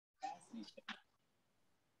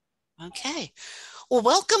Okay. Well,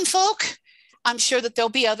 welcome, folk. I'm sure that there'll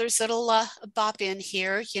be others that'll bop in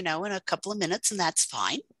here, in a couple of minutes, and that's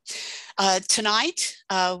fine. Tonight,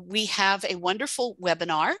 we have a wonderful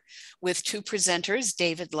webinar with two presenters,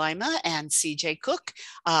 David Lima and CJ Cook.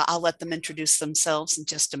 I'll let them introduce themselves in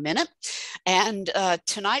just a minute. And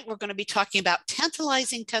tonight, we're going to be talking about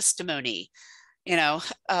tantalizing testimony.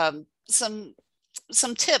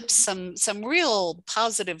 Some tips, some real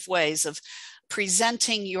positive ways of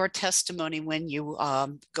presenting your testimony when you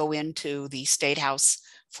go into the State House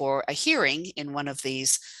for a hearing in one of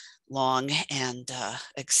these long and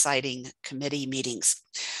exciting committee meetings.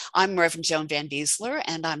 I'm Reverend Joan Van Biesler,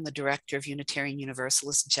 and I'm the Director of Unitarian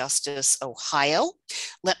Universalist Justice, Ohio.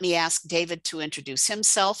 Let me ask David to introduce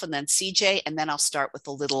himself, and then CJ, and then I'll start with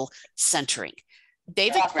a little centering.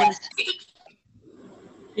 David?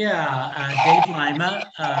 Dave Lima,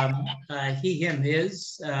 he, him,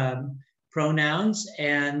 his pronouns,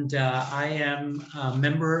 and I am a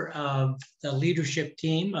member of the leadership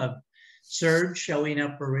team of SURGE, Showing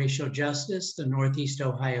Up for Racial Justice, the Northeast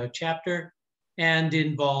Ohio chapter, and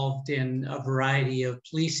involved in a variety of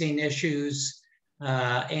policing issues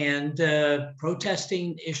and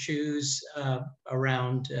protesting issues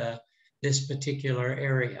around this particular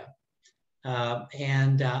area. I'll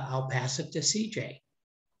pass it to CJ.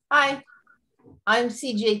 Hi, I'm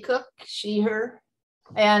CJ Cook, she, her,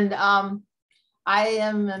 and I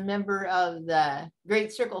am a member of the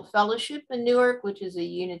Great Circle Fellowship in Newark, which is a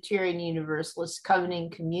Unitarian Universalist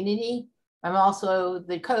covenant community. I'm also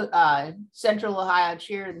the Central Ohio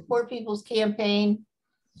chair of the Poor People's Campaign.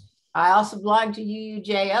 I also belong to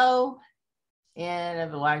UUJO, and I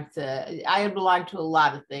belong to a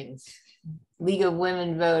lot of things, League of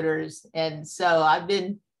Women Voters, and so I've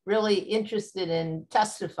been really interested in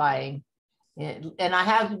testifying. And I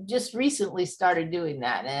have just recently started doing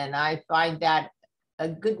that. And I find that a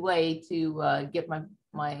good way to get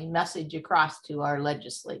my message across to our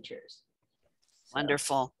legislatures.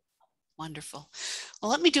 Wonderful. Wonderful. Well,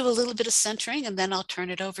 let me do a little bit of centering, and then I'll turn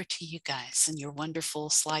it over to you guys and your wonderful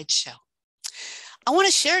slideshow. I want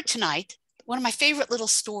to share tonight one of my favorite little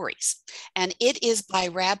stories, and it is by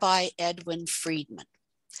Rabbi Edwin Friedman.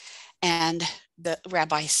 And the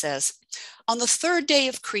rabbi says, on the third day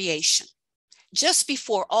of creation, just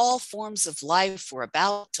before all forms of life were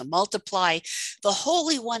about to multiply, the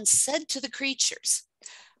Holy One said to the creatures,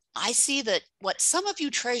 I see that what some of you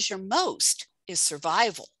treasure most is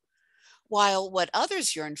survival, while what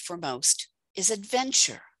others yearn for most is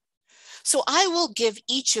adventure. So I will give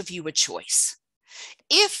each of you a choice.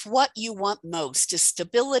 If what you want most is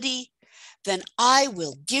stability, then I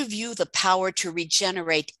will give you the power to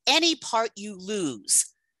regenerate any part you lose,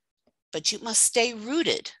 but you must stay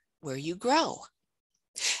rooted where you grow.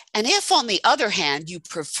 And if, on the other hand, you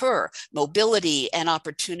prefer mobility and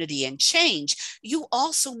opportunity and change, you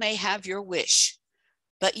also may have your wish,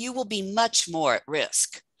 but you will be much more at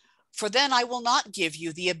risk, for then I will not give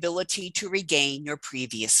you the ability to regain your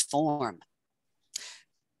previous form.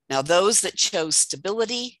 Now, those that chose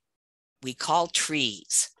stability, we call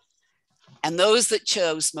trees. And those that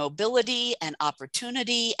chose mobility and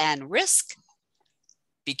opportunity and risk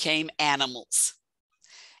became animals.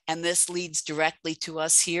 And this leads directly to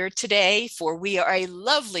us here today, for we are a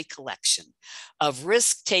lovely collection of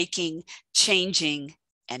risk-taking, changing,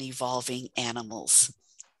 and evolving animals.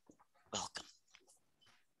 Welcome.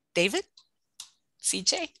 David,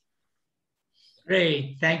 CJ.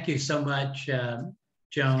 Great, thank you so much,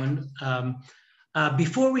 Joan.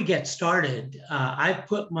 Before we get started, I've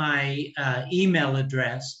put my email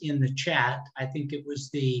address in the chat. I think it was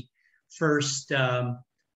the first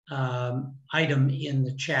item in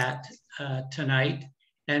the chat tonight.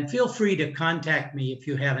 And feel free to contact me if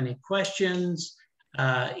you have any questions.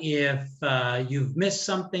 If you've missed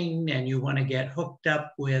something and you want to get hooked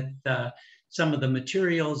up with some of the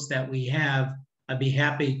materials that we have, I'd be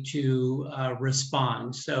happy to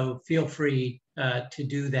respond. So feel free to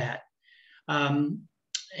do that.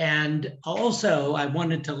 And also, I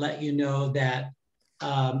wanted to let you know that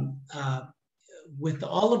with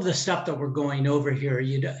all of the stuff that we're going over here,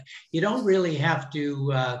 you don't really have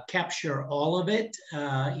to capture all of it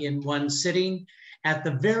in one sitting. At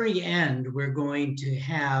the very end, we're going to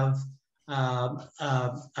have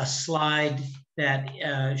a slide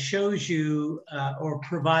that shows you or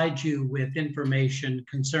provides you with information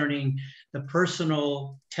concerning the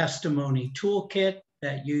personal testimony toolkit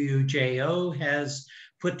that UUJO has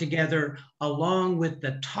put together, along with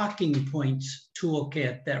the talking points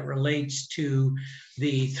toolkit that relates to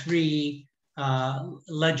the three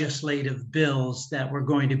legislative bills that we're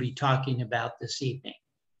going to be talking about this evening.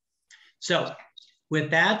 So with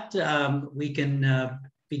that, we can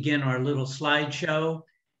begin our little slideshow,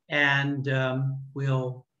 and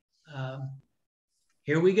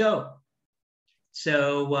here we go.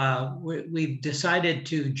 So we've decided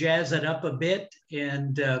to jazz it up a bit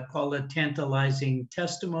and call it Tantalizing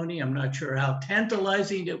Testimony. I'm not sure how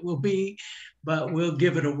tantalizing it will be, but we'll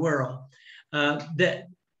give it a whirl.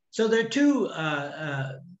 So there are two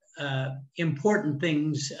important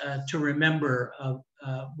things to remember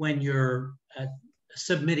when you're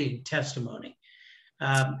submitting testimony.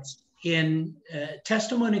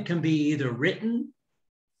 Testimony can be either written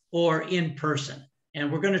or in person. And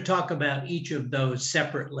we're going to talk about each of those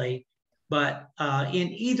separately. But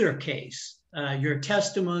in either case, your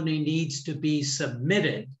testimony needs to be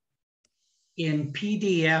submitted in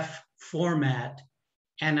PDF format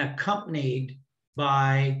and accompanied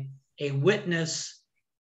by a witness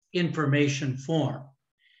information form.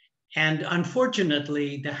 And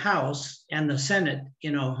unfortunately, the House and the Senate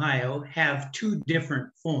in Ohio have two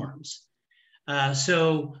different forms.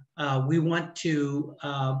 So we want to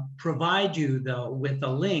provide you, though, with a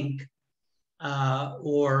link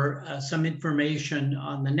or some information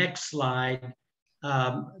on the next slide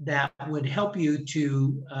that would help you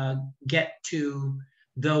to get to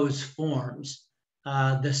those forms.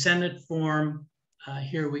 The Senate form,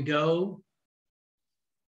 here we go.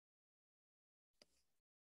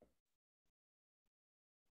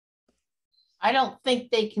 I don't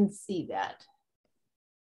think they can see that.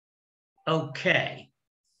 Okay.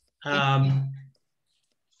 Well,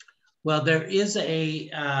 there is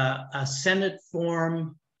a Senate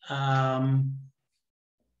form.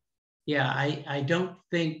 Yeah, I don't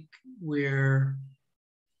think we're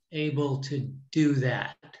able to do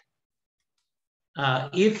that.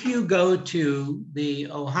 If you go to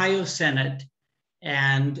the Ohio Senate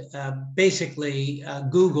and basically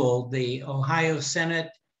Google the Ohio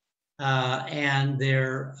Senate and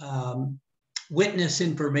their witness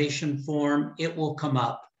information form, it will come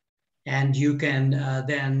up, and you can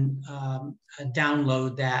then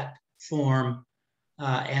download that form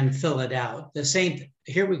and fill it out. The same,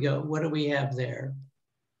 here we go. What do we have there?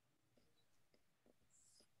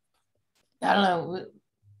 I don't know.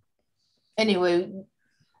 Anyway,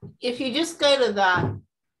 if you just go to the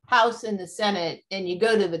House and the Senate and you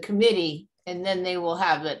go to the committee, and then they will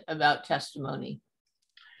have it about testimony.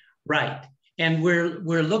 Right. And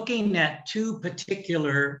we're looking at two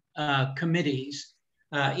particular committees.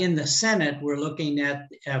 In the Senate, we're looking at,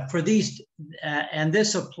 for these, and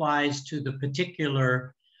this applies to the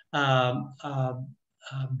particular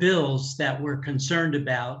bills that we're concerned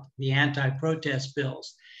about, the anti-protest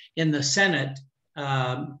bills. In the Senate,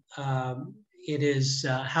 it is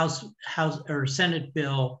House or Senate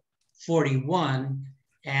Bill 41.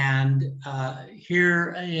 And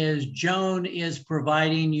here is Joan is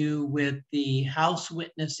providing you with the House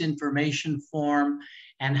Witness Information Form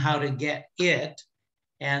and how to get it.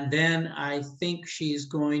 And then I think she's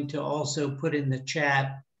going to also put in the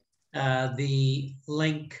chat the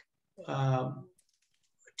link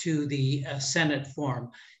to the Senate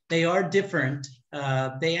form. They are different.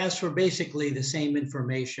 They ask for basically the same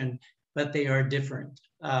information, but they are different.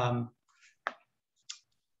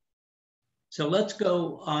 So let's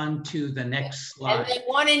go on to the next slide. And they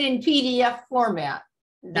want it in PDF format.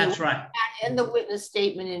 That's right. And the witness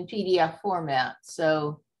statement in PDF format.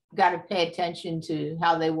 So got to pay attention to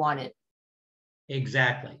how they want it.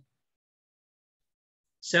 Exactly.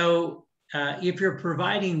 So if you're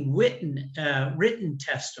providing written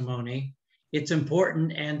testimony, it's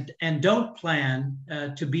important, and don't plan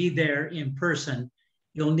to be there in person.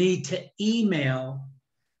 You'll need to email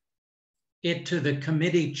it to the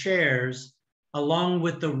committee chairs along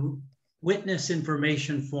with the witness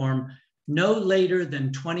information form no later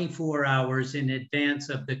than 24 hours in advance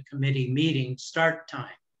of the committee meeting start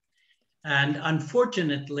time. And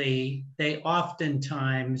unfortunately, they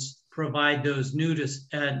oftentimes provide those notices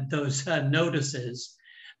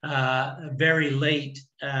very late.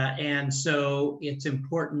 And so it's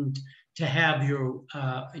important to have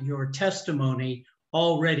your testimony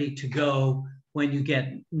all ready to go when you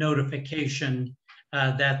get notification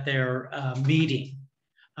that they're meeting.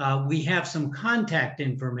 We have some contact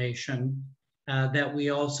information that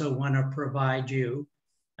we also want to provide you.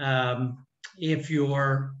 If you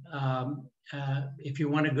want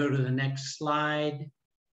to go to the next slide.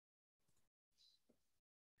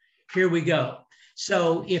 Here we go.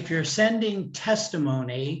 So if you're sending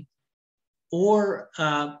testimony or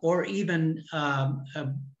even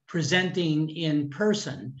presenting in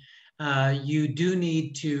person, you do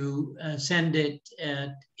need to send it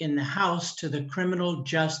in the House to the Criminal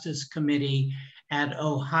Justice Committee at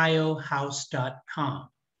ohiohouse.com.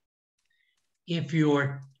 If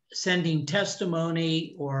you're sending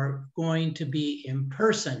testimony or going to be in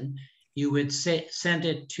person, you would send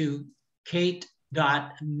it to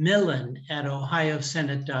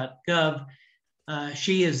kate.millen@ohiosenate.gov.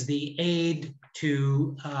 She is the aide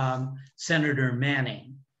to Senator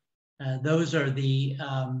Manning. Those are the,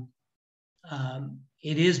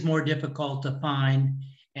 it is more difficult to find,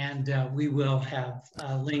 and we will have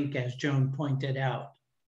a link as Joan pointed out.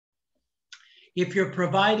 If you're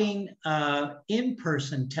providing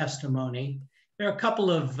in-person testimony, there are a couple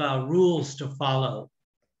of rules to follow.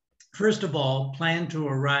 First of all, plan to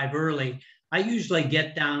arrive early. I usually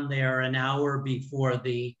get down there an hour before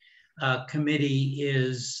the committee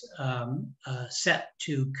is set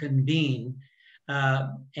to convene.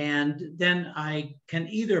 And then I can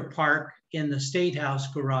either park in the State House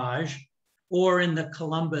garage or in the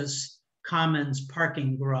Columbus Commons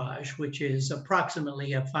parking garage, which is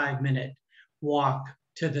approximately a 5-minute walk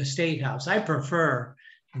to the State House. I prefer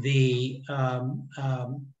the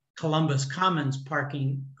Columbus Commons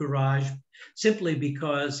parking garage simply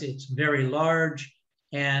because it's very large,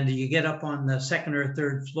 and you get up on the 2nd or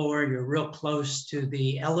 3rd floor, you're real close to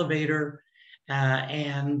the elevator,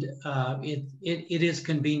 and it is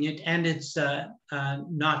convenient, and it's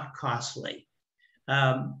not costly.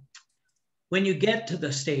 When you get to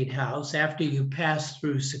the State House, after you pass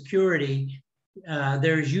through security,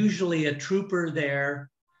 there's usually a trooper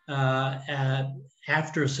there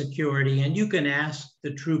after security, and you can ask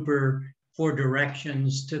the trooper for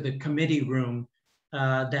directions to the committee room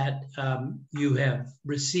that you have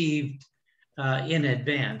received in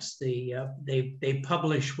advance. They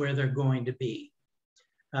publish where they're going to be.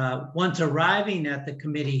 Once arriving at the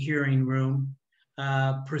committee hearing room,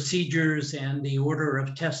 procedures and the order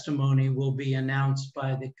of testimony will be announced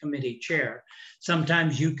by the committee chair.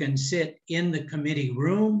 Sometimes you can sit in the committee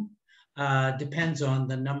room, depends on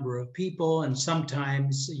the number of people, and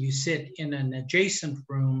sometimes you sit in an adjacent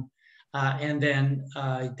room and then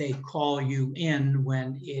they call you in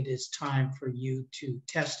when it is time for you to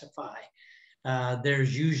testify.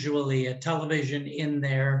 There's usually a television in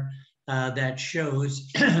there that shows,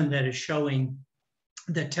 that is showing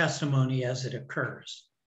the testimony as it occurs.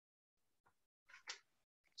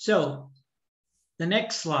 So the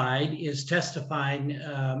next slide is testifying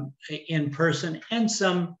in person and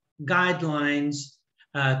some guidelines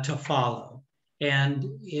to follow. And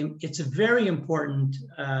it's very important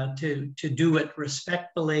to do it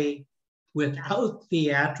respectfully, without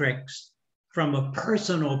theatrics, from a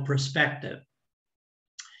personal perspective.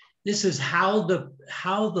 This is how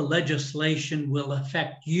the legislation will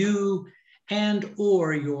affect you and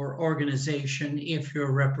or your organization if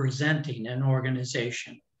you're representing an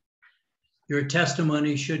organization. Your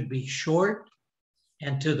testimony should be short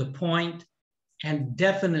and to the point, and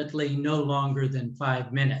definitely no longer than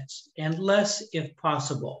 5 minutes, and less if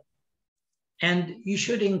possible. And you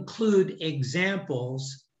should include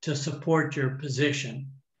examples to support your position,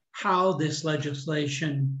 how this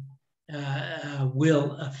legislation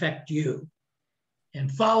will affect you.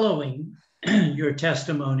 And following your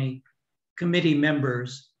testimony, committee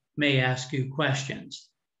members may ask you questions.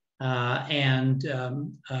 My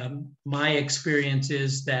experience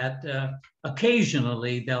is that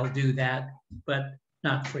occasionally they'll do that, but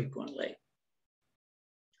not frequently.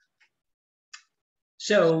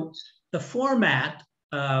 So the format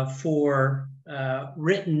for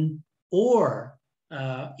written or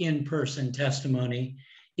in-person testimony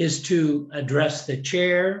is to address the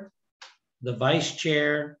chair, the vice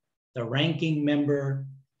chair, the ranking member,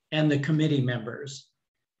 and the committee members.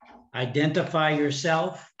 Identify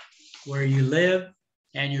yourself, where you live,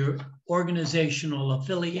 and your organizational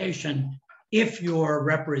affiliation if you're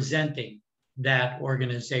representing that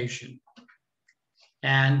organization.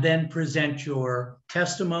 And then present your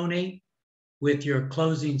testimony with your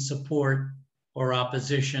closing support or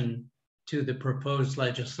opposition to the proposed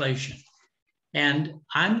legislation. And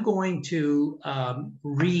I'm going to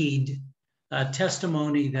read a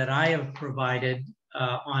testimony that I have provided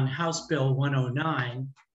on House Bill 109.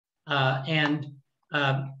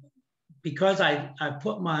 Because I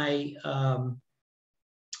put my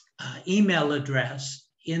email address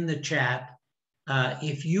in the chat,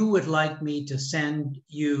 if you would like me to send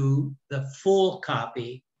you the full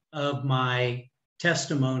copy of my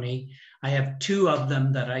testimony, I have 2 of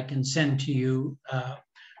them that I can send to you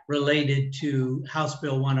related to House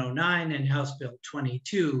Bill 109 and House Bill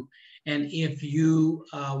 22. And if you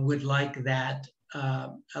would like that,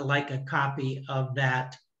 like a copy of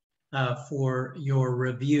that for your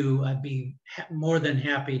review, I'd be more than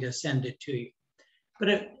happy to send it to you.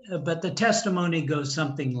 But the testimony goes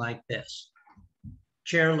something like this.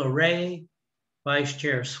 Chair LaRae, Vice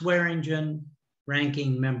Chair Swearingen,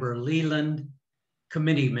 Ranking Member Leland,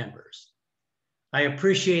 committee members. I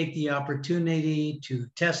appreciate the opportunity to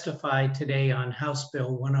testify today on House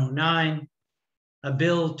Bill 109, a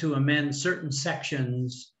bill to amend certain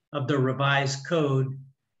sections of the revised code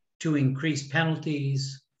to increase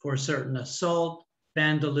penalties for certain assault,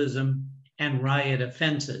 vandalism, and riot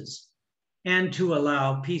offenses, and to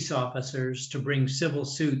allow peace officers to bring civil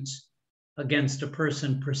suits against a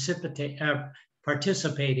person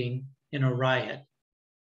participating in a riot.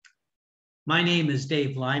 My name is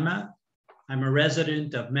Dave Lima. I'm a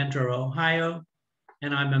resident of Mentor, Ohio,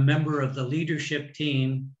 and I'm a member of the leadership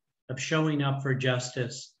team of Showing Up for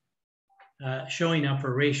Justice, Showing Up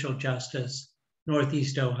for Racial Justice,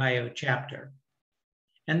 Northeast Ohio chapter.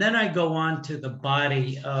 And then I go on to the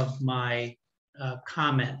body of my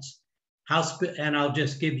comments. And I'll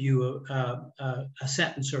just give you a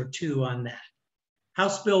sentence or two on that.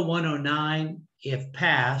 House Bill 109, if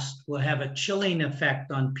passed, will have a chilling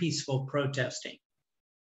effect on peaceful protesting.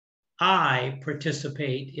 I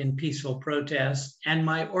participate in peaceful protests, and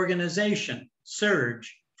my organization,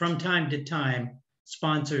 Surge, from time to time,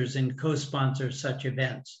 sponsors and co-sponsors such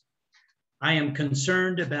events. I am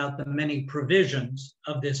concerned about the many provisions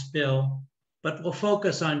of this bill, but will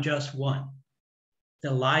focus on just one: the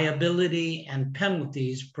liability and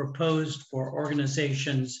penalties proposed for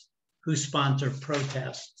organizations who sponsor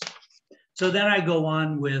protests. So then I go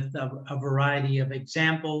on with a variety of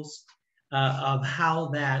examples of how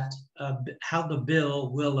the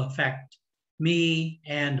bill will affect me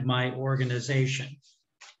and my organization.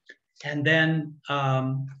 And then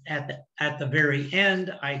at the very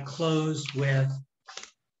end, I close with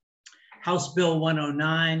House Bill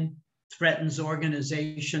 109 threatens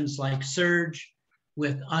organizations like Surge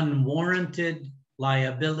with unwarranted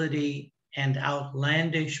liability and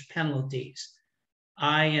outlandish penalties.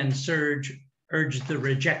 I and Surge urge the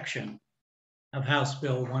rejection of House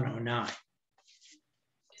Bill 109.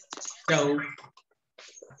 So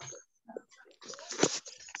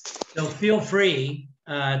feel free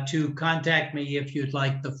to contact me if you'd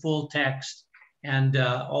like the full text and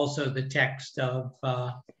also the text of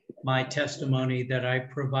my testimony that I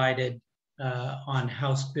provided on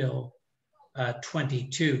House Bill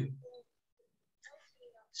 22.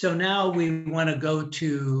 So now we want to go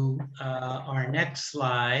to our next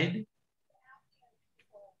slide.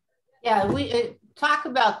 Yeah, we talk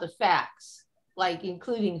about the facts, like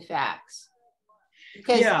including facts.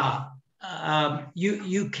 Because yeah,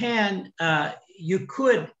 you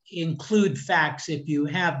could include facts if you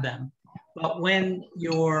have them, but when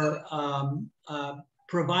you're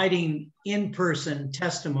providing in-person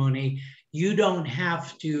testimony, you don't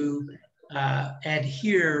have to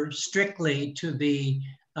adhere strictly to the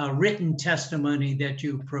written testimony that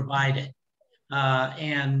you provided.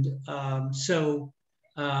 So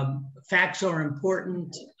facts are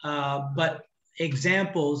important, but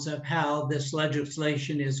examples of how this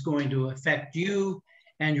legislation is going to affect you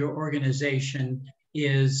and your organization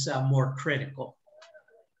is more critical.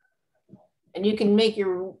 And you can make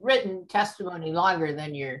your written testimony longer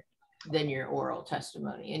than your oral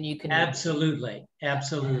testimony, and you can absolutely.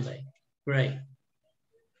 Great.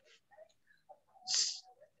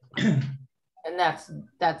 And that's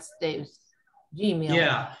Dave's Gmail.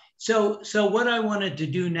 Yeah. So what I wanted to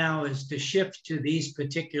do now is to shift to these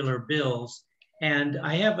particular bills, and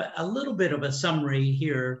I have a little bit of a summary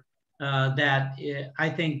here that I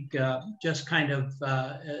think just kind of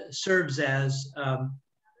serves as a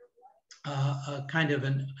kind of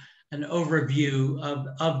an overview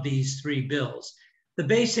of these three bills. The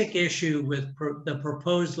basic issue with the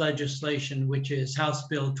proposed legislation, which is House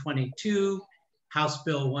Bill 22, House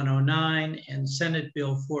Bill 109, and Senate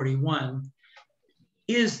Bill 41,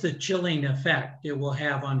 is the chilling effect it will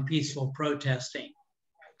have on peaceful protesting.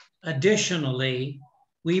 Additionally,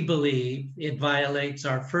 we believe it violates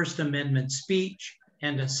our First Amendment speech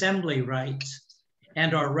and assembly rights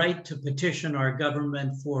and our right to petition our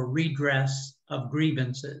government for redress of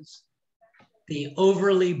grievances. The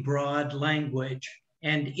overly broad language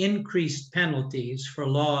and increased penalties for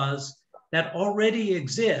laws that already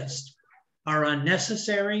exist are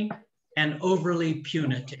unnecessary and overly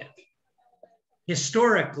punitive.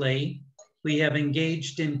 Historically, we have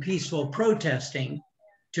engaged in peaceful protesting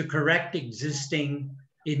to correct existing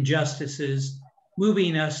injustices,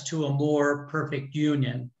 moving us to a more perfect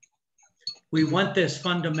union. We want this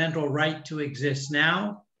fundamental right to exist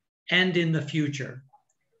now and in the future.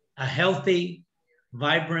 A healthy,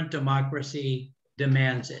 vibrant democracy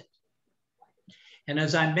demands it. And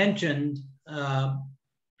as I mentioned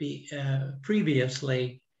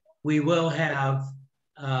previously, we will have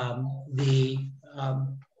the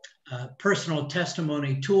personal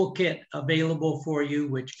testimony toolkit available for you,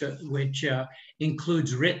 which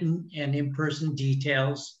includes written and in-person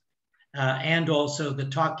details, and also the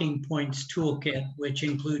talking points toolkit, which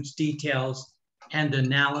includes details and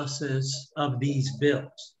analysis of these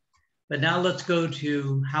bills. But now let's go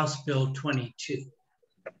to House Bill 22.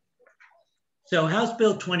 So House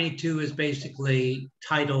Bill 22 is basically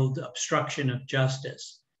titled Obstruction of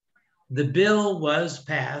Justice. The bill was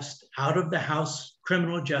passed out of the House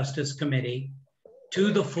Criminal Justice Committee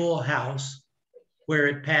to the full House, where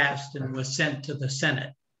it passed and was sent to the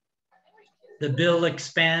Senate. The bill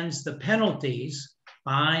expands the penalties,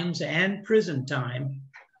 fines, and prison time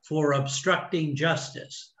for obstructing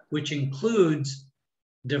justice, which includes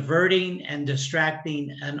diverting and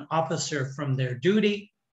distracting an officer from their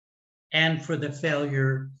duty and for the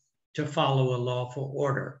failure to follow a lawful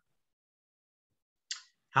order.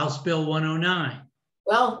 House Bill 109.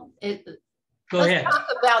 Well, Go ahead. Let's talk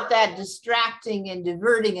about that distracting and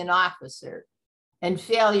diverting an officer and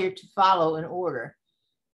failure to follow an order.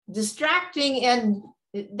 Distracting, and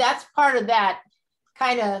that's part of that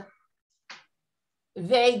kind of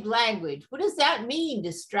vague language. What does that mean,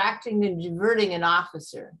 distracting and diverting an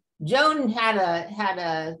officer? Joan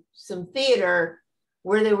had some theater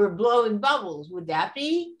where they were blowing bubbles. Would that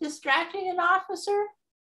be distracting an officer?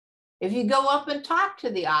 If you go up and talk to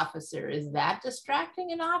the officer, is that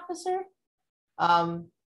distracting an officer?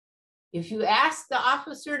 If you ask the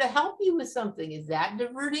officer to help you with something, is that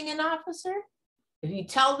diverting an officer? If you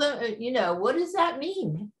tell them, what does that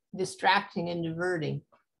mean? Distracting and diverting,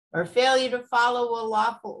 or failure to follow a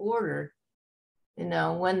lawful order.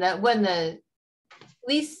 When the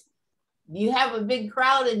police, you have a big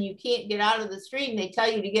crowd and you can't get out of the street and they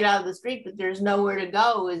tell you to get out of the street, but there's nowhere to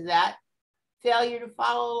go. Is that failure to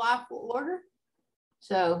follow a lawful order?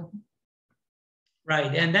 So.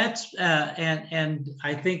 Right, and that's, and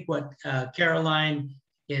I think what Caroline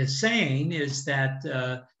is saying is that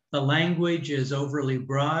the language is overly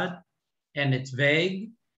broad and it's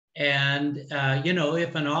vague. And,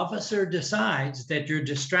 if an officer decides that you're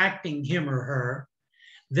distracting him or her,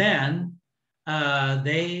 then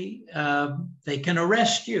they can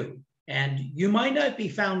arrest you. And you might not be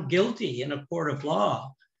found guilty in a court of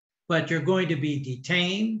law, but you're going to be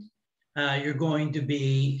detained, you're going to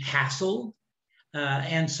be hassled.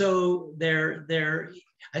 And so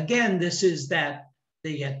again, this is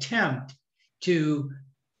the attempt to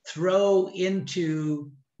throw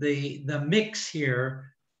into the mix here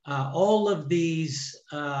all of these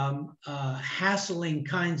hassling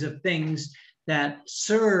kinds of things that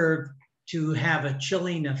serve to have a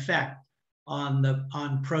chilling effect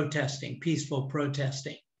on protesting, peaceful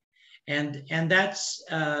protesting. And that's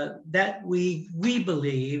that we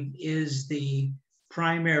believe is the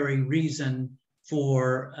primary reason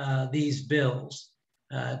for these bills,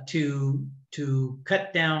 to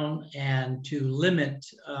cut down and to limit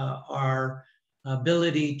our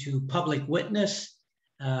ability to public witness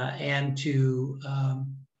and to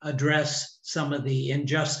address some of the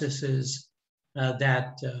injustices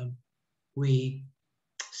that we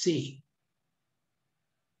see.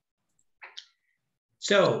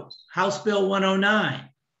 So, House Bill 109,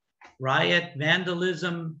 riot,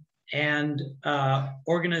 vandalism, and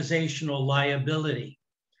organizational liability.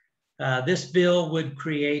 This bill would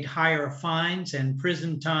create higher fines and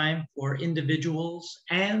prison time for individuals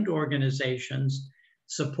and organizations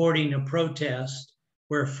supporting a protest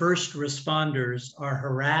where first responders are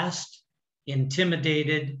harassed,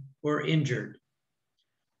 intimidated, or injured.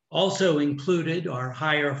 Also included are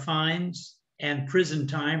higher fines and prison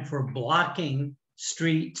time for blocking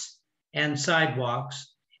streets and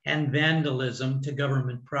sidewalks and vandalism to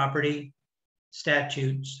government property,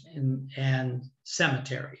 statutes, and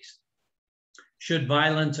cemeteries. Should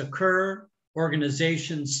violence occur,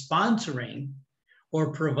 organizations sponsoring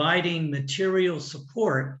or providing material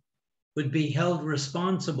support would be held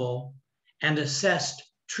responsible and assessed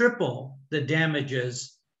triple the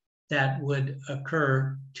damages that would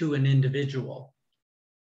occur to an individual.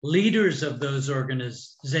 Leaders of those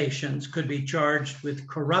organizations could be charged with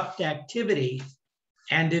corrupt activity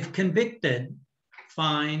and, if convicted,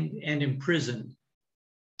 fined and imprisoned.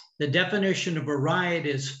 The definition of a riot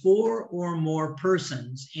is 4 or more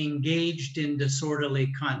persons engaged in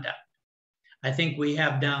disorderly conduct. I think we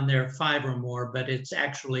have down there 5 or more, but it's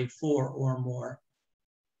actually 4 or more.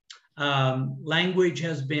 Language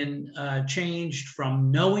has been changed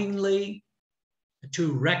from knowingly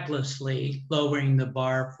to recklessly, lowering the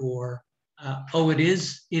bar for, it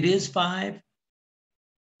is 5?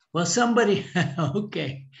 Well, somebody,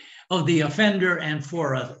 okay. Oh, the offender and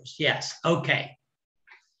 4 others, yes, okay.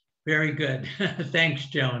 Very good, thanks,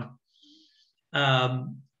 Joan.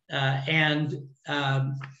 and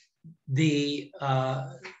the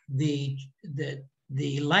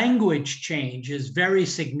language change is very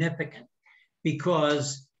significant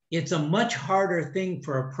because it's a much harder thing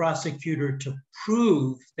for a prosecutor to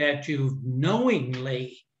prove that you've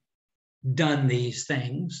knowingly done these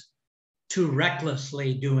things to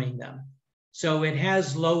recklessly doing them. So it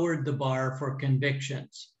has lowered the bar for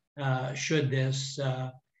convictions should this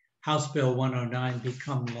House Bill 109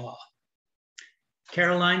 become law.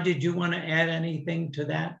 Caroline, did you want to add anything to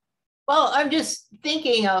that? Well, I'm just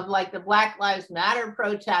thinking of like the Black Lives Matter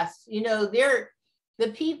protests. You know,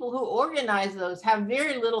 the people who organize those have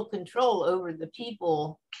very little control over the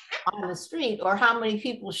people on the street or how many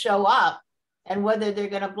people show up and whether they're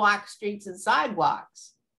going to block streets and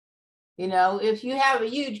sidewalks. You know, if you have a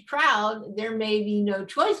huge crowd, there may be no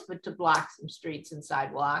choice but to block some streets and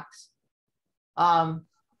sidewalks.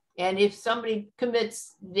 And if somebody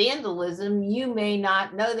commits vandalism, you may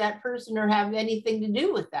not know that person or have anything to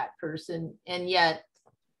do with that person. And yet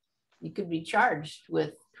you could be charged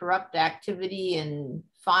with corrupt activity and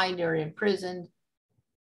fined or imprisoned.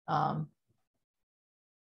 And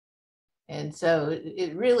so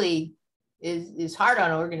it really is hard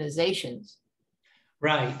on organizations.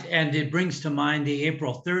 Right, and it brings to mind the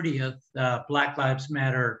April 30th Black Lives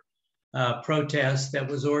Matter protest that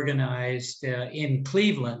was organized in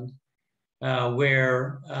Cleveland,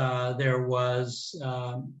 where there was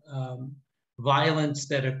violence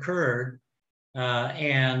that occurred,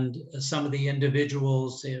 and some of the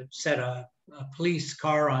individuals set a police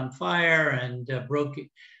car on fire and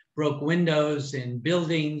broke windows in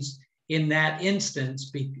buildings. In that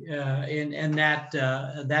instance, in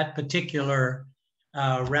that particular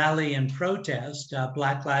rally and protest,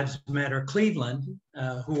 Black Lives Matter Cleveland,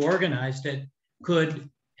 who organized it, could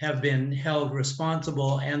have been held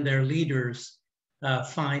responsible and their leaders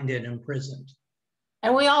fined and imprisoned.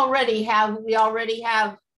 And we already have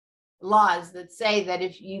laws that say that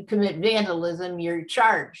if you commit vandalism, you're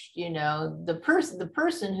charged. You know, the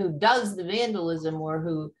person who does the vandalism or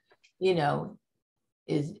who, you know,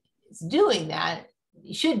 is doing that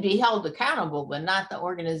should be held accountable, but not the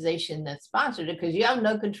organization that sponsored it, because you have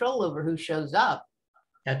no control over who shows up.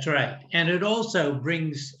 That's right. And it also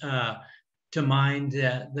brings to mind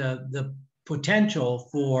the potential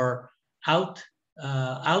for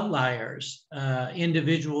outliers,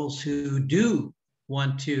 individuals who do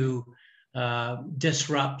want to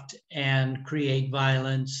disrupt and create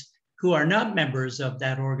violence, who are not members of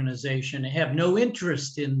that organization, have no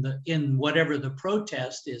interest in whatever the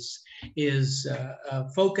protest is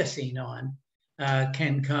focusing on,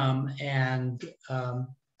 can come and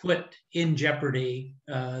put in jeopardy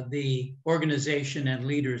the organization and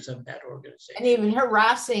leaders of that organization. And even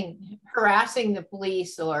harassing the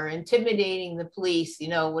police or intimidating the police, you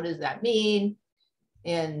know, what does that mean?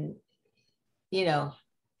 And, you know,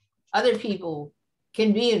 other people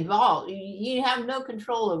can be involved. You have no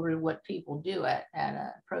control over what people do at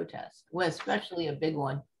a protest, well, especially a big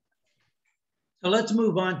one. So let's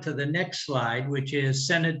move on to the next slide, which is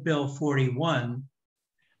Senate Bill 41.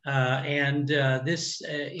 This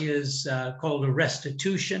is called a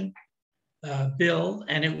restitution bill,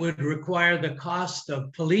 and it would require the cost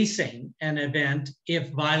of policing an event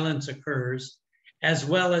if violence occurs, as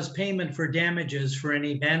well as payment for damages for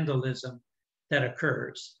any vandalism that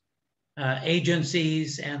occurs.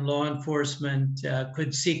 Agencies and law enforcement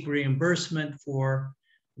could seek reimbursement for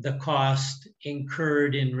the cost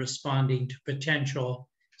incurred in responding to potential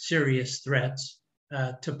serious threats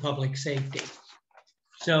to public safety.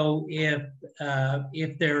 So if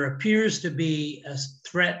there appears to be a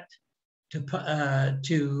threat to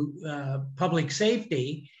public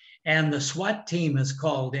safety and the SWAT team is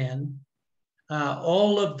called in,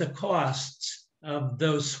 all of the costs of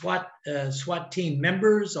those SWAT team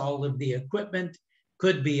members, all of the equipment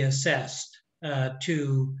could be assessed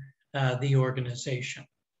to the organization.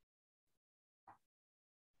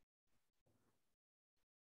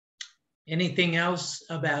 Anything else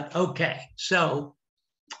about, okay, so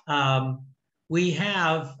we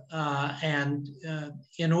have,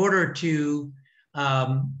 in order to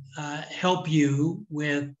help you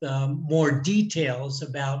with more details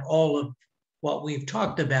about all of what we've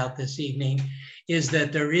talked about this evening, is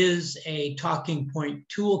that there is a talking point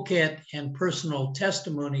toolkit and personal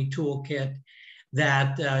testimony toolkit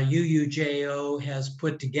that UUJO has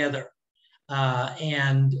put together.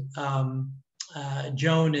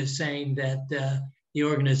 Joan is saying that the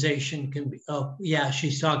organization can be, oh yeah,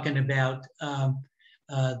 she's talking about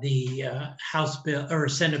the House Bill or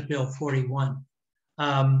Senate Bill 41.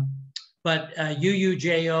 But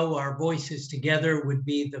UUJO, our Voices Together, would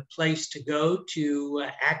be the place to go to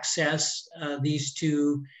access these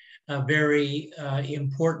two very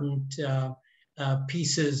important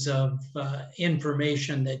pieces of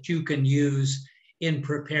information that you can use in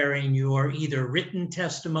preparing your either written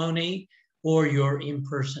testimony or your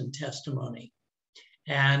in-person testimony.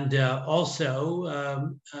 And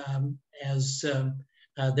also,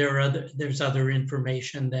 there's other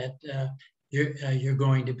information that you're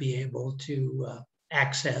going to be able to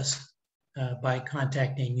access by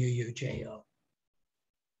contacting UUJO.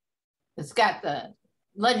 It's got the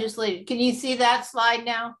legislative. Can you see that slide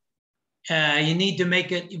now? You need to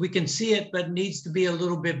make it, we can see it, but it needs to be a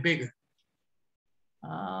little bit bigger.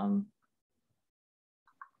 I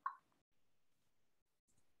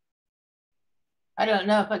don't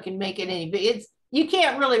know if I can make it any big. You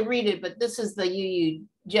can't really read it, but this is the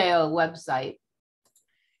UUJO website.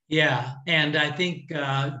 Yeah, and I think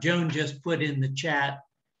Joan just put in the chat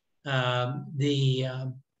the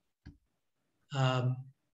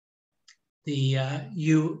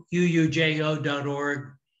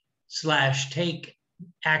uujo.org/take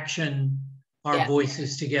action, our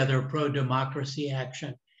voices together, pro-democracy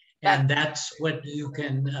action. And that's what you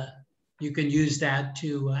can use that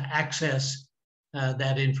to access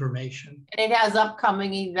that information. And it has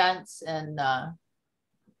upcoming events and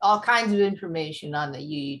all kinds of information on the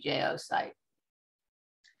UUJO site.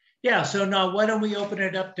 Yeah, so now why don't we open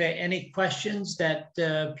it up to any questions that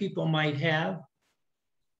people might have?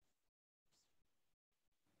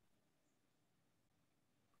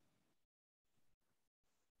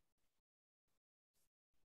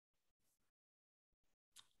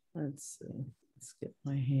 Let's see, let's get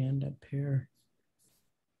my hand up here.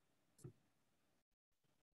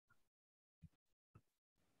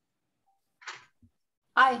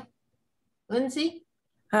 Hi, Lindsay.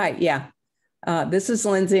 Hi, yeah. This is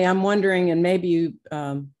Lindsay. I'm wondering, and maybe you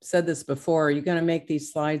said this before, are you going to make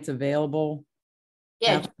these slides available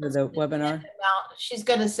after the webinar? She's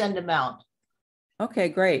going to send them out. Okay,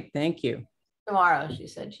 great. Thank you. Tomorrow, she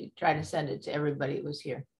said she'd try to send it to everybody who was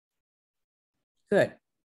here. Good.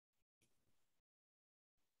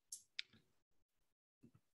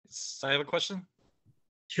 I have a question.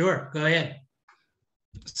 Sure, go ahead.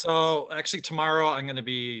 So actually tomorrow I'm going to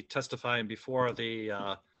be testifying before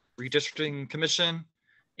the redistricting commission,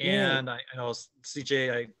 and I know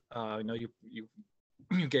CJ, I know you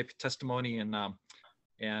gave testimony, and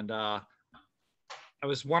I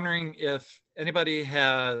was wondering if anybody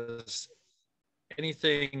has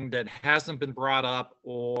anything that hasn't been brought up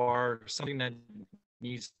or something that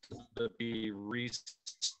needs to be re-stressed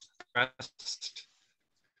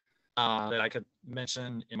that I could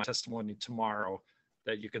mention in my testimony tomorrow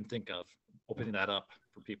that you can think of, opening that up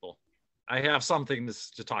for people. I have some things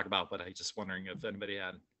to talk about, but I'm just wondering if anybody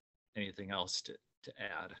had anything else to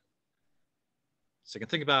add. So you can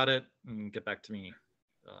think about it and get back to me.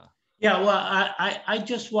 Yeah, well, I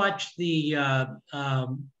just watched the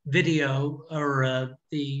video or of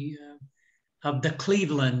the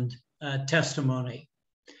Cleveland testimony.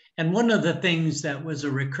 And one of the things that was a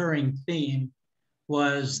recurring theme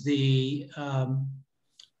was the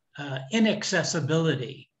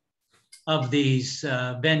inaccessibility of these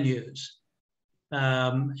venues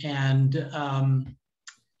and the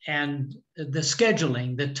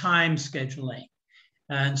scheduling, the time scheduling.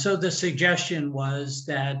 And so the suggestion was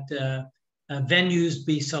that venues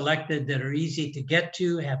be selected that are easy to get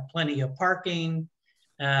to, have plenty of parking,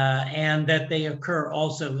 and that they occur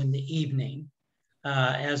also in the evening,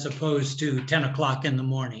 as opposed to 10 o'clock in the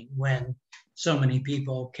morning when so many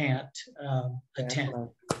people can't attend.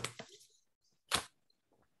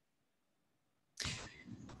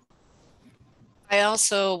 I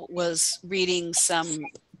also was reading some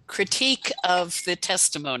critique of the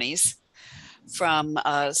testimonies from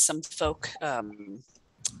some folk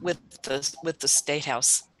with the State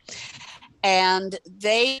House, and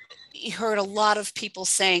they heard a lot of people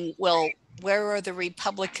saying, well, where are the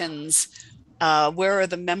Republicans? Where are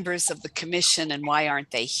the members of the commission and why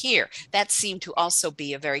aren't they here? That seemed to also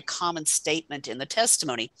be a very common statement in the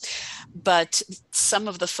testimony. But some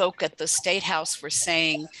of the folk at the State House were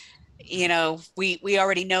saying, you know, we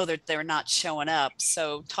already know that they're not showing up.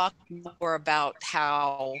 So talk more about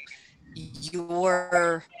how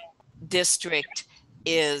your district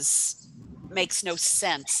makes no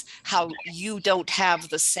sense, how you don't have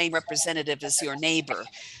the same representative as your neighbor,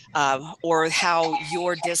 or how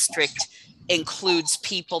your district includes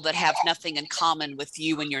people that have nothing in common with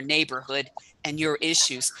you and your neighborhood and your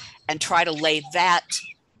issues, and try to lay that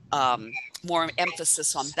more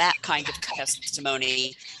emphasis on that kind of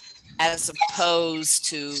testimony as opposed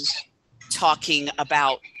to talking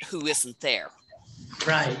about who isn't there.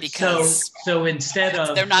 Right. Because so instead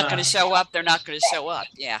of they're not going to show up, they're not going to show up.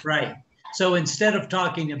 Yeah. Right. So instead of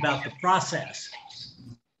talking about the process,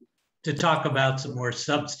 to talk about some more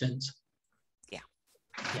substance. Yeah.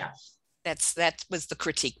 Yeah. That was the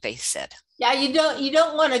critique they said. Yeah, you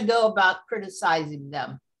don't want to go about criticizing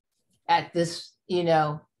them at this, you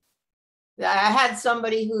know. I had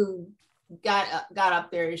somebody who got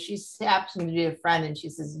up there. She happens to be a friend, and she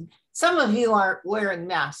says, "Some of you aren't wearing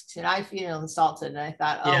masks," and I feel insulted. And I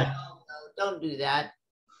thought, oh, Yeah. no, don't do that.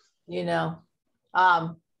 You know,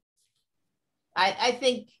 I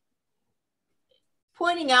think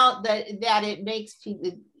pointing out that it makes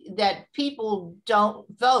people that people don't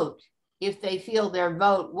vote if they feel their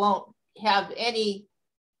vote won't have any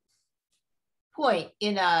point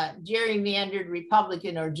in a gerrymandered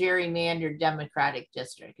Republican or gerrymandered Democratic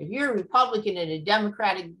district. If you're a Republican in a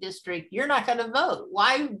Democratic district, you're not going to vote.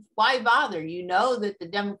 Why bother? You know that the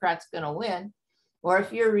Democrat's going to win. Or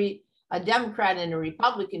if you're a Democrat in a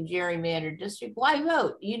Republican gerrymandered district, why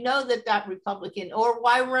vote? You know that Republican, or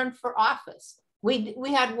why run for office? We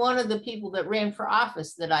had one of the people that ran for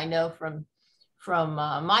office that I know from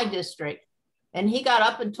my district. And he got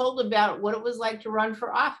up and told about what it was like to run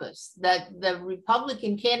for office, that the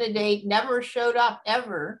Republican candidate never showed up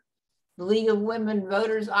ever. The League of Women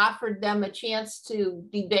Voters offered them a chance to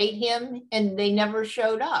debate him, and they never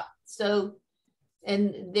showed up. So,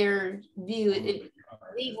 in their view,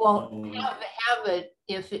 we won't have it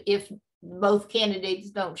if both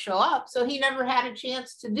candidates don't show up. So he never had a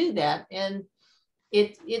chance to do that. And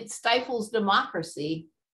it stifles democracy.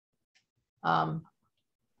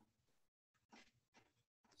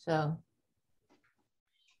 So,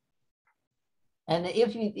 and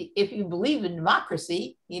if you believe in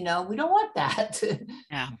democracy, you know, we don't want that.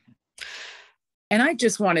 Yeah. And I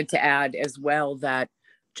just wanted to add as well that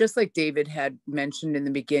just like David had mentioned in the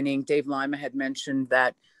beginning, Dave Lima had mentioned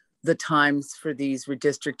that the times for these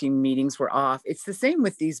redistricting meetings were off. It's the same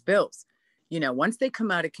with these bills. You know, once they come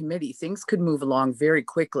out of committee, things could move along very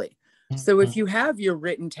quickly. So if you have your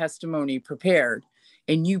written testimony prepared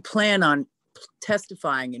and you plan on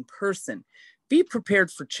testifying in person, be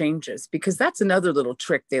prepared for changes, because that's another little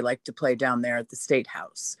trick they like to play down there at the State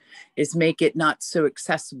House, is make it not so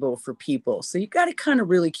accessible for people. So you got to kind of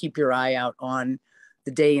really keep your eye out on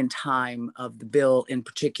the day and time of the bill in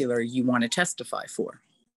particular you want to testify for.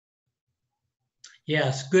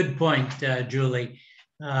 Yes, good point, Julie.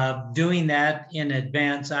 Doing that in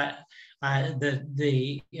advance,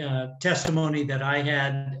 the testimony that I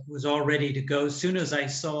had was all ready to go. As soon as I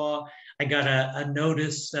got a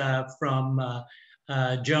notice from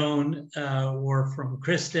Joan or from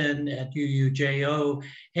Kristen at UUJO,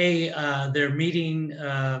 hey, they're meeting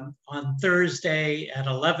on Thursday at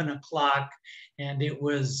 11 o'clock. And it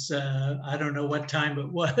was, I don't know what time it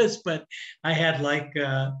was, but I had like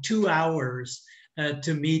 2 hours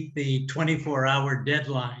to meet the 24-hour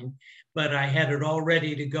deadline, but I had it all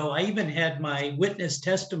ready to go. I even had my witness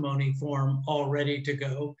testimony form all ready to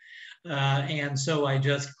go. And so I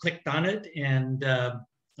just clicked on it and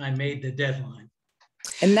I made the deadline.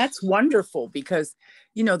 And that's wonderful because,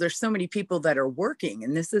 you know, there's so many people that are working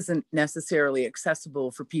and this isn't necessarily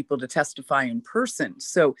accessible for people to testify in person.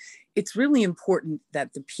 So it's really important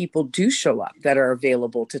that the people do show up that are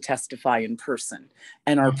available to testify in person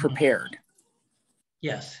and are prepared.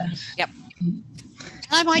 Yes. Yep. And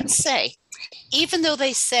I might say, even though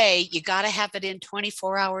they say you got to have it in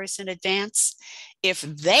 24 hours in advance, if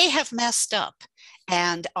they have messed up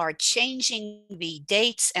and are changing the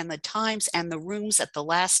dates and the times and the rooms at the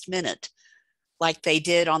last minute, like they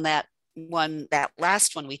did on that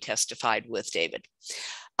last one we testified with, David,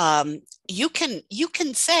 you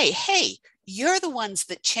can say, hey, you're the ones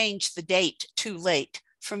that changed the date too late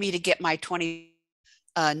for me to get my 20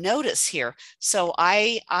 notice here. So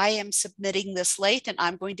I am submitting this late and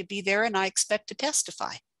I'm going to be there and I expect to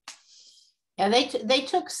testify. And they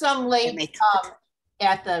took some late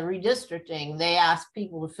at the redistricting. They asked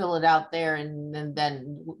people to fill it out there and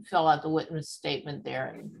then fill out the witness statement there.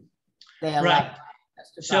 And they allowed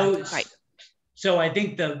to testify. So I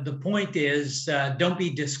think the point is don't be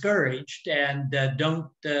discouraged and don't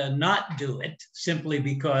not do it simply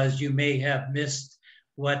because you may have missed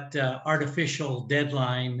what artificial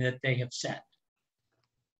deadline that they have set.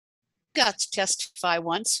 Got to testify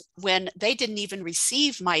once when they didn't even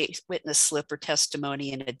receive my witness slip or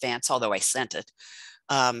testimony in advance, although I sent it.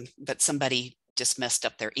 But somebody just messed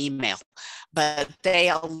up their email. But they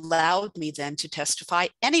allowed me then to testify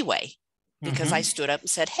anyway, because I stood up and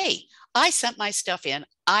said, hey, I sent my stuff in.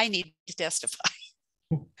 I need to testify.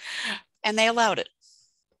 And they allowed it.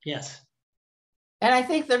 Yes. And I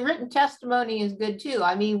think the written testimony is good too.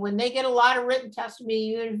 I mean, when they get a lot of written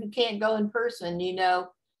testimony, even if you can't go in person, you know,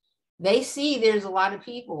 they see there's a lot of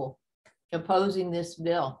people opposing this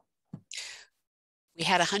bill? We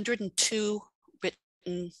had 102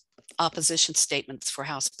 written opposition statements for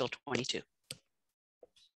House Bill 22.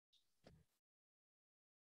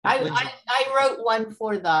 I wrote one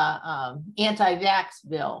for the anti-vax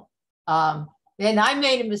bill. And I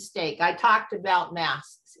made a mistake. I talked about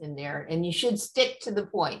masks in there, and you should stick to the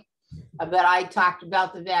point. But I talked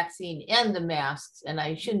about the vaccine and the masks, and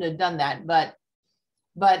I shouldn't have done that. But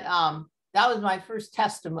that was my first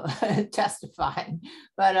testifying.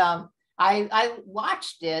 But I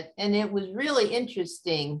watched it, and it was really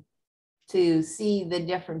interesting to see the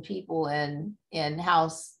different people and how,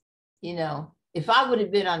 you know, if I would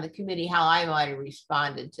have been on the committee, how I might have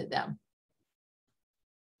responded to them.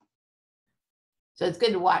 So it's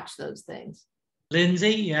good to watch those things.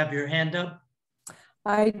 Lindsay, you have your hand up.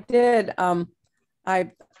 I did.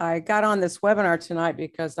 I got on this webinar tonight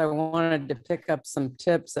because I wanted to pick up some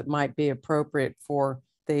tips that might be appropriate for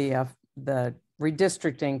the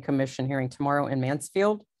redistricting commission hearing tomorrow in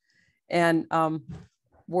Mansfield. And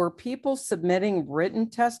were people submitting written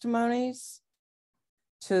testimonies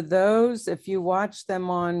to those? If you watch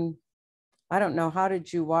them on, I don't know, how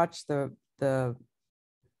did you watch the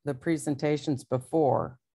presentations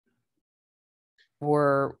before?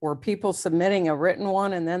 Were people submitting a written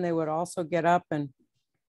one and then they would also get up and?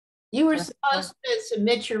 You were supposed to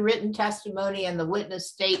submit your written testimony and the witness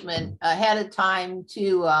statement ahead of time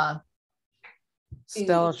to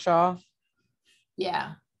Stella Shaw?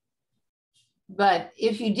 Yeah. But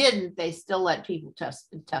if you didn't, they still let people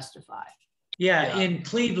testify. Yeah, in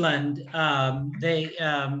Cleveland,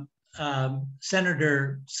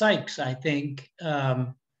 Senator Sykes, I think,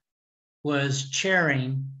 was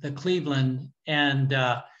chairing the Cleveland. And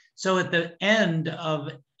so at the end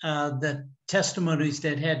of the testimonies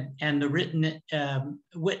that had, and the written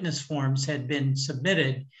witness forms had been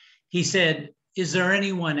submitted, he said, is there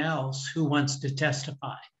anyone else who wants to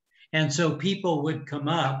testify? And so people would come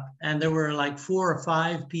up, and there were like 4 or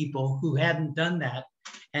 5 people who hadn't done that,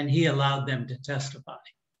 and he allowed them to testify.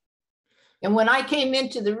 And when I came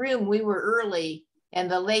into the room, we were early, and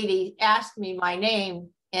the lady asked me my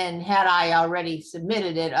name, and had I already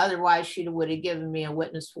submitted it, otherwise she would have given me a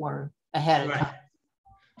witness form ahead of time.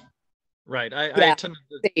 Right.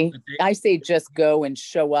 I say just go and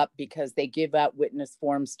show up, because they give out witness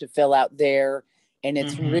forms to fill out there, and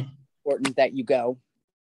it's really important that you go.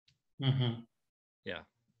 Yeah.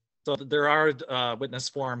 So there are witness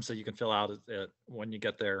forms that you can fill out when you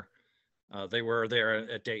get there. They were there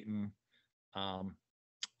at Dayton,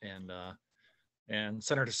 and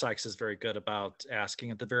Senator Sykes is very good about asking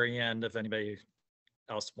at the very end if anybody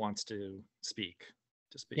else wants to speak.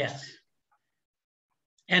 Yes.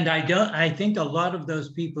 And I think a lot of those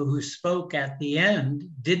people who spoke at the end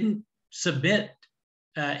didn't submit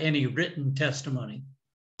any written testimony.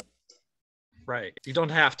 Right. You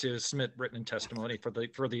don't have to submit written testimony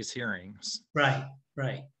for these hearings. Right.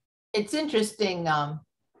 Right. It's interesting.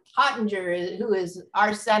 Hottinger, who is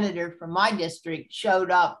our senator from my district,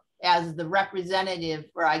 showed up as the representative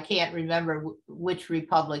for, I can't remember which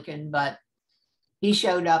Republican, but he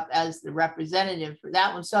showed up as the representative for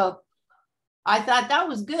that one. So I thought that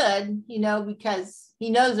was good, you know, because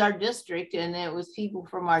he knows our district, and it was people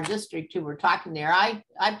from our district who were talking there. I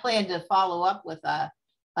plan to follow up with a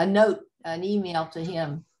note, an email to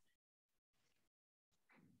him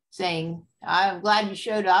saying, I'm glad you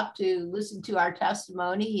showed up to listen to our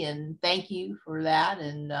testimony, and thank you for that.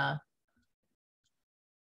 And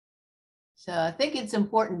so I think it's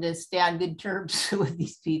important to stay on good terms with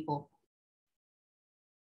these people.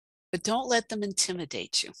 But don't let them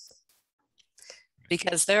intimidate you,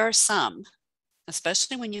 because there are some,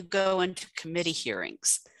 especially when you go into committee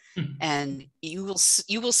hearings, and you will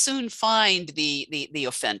soon find the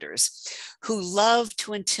offenders who love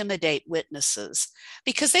to intimidate witnesses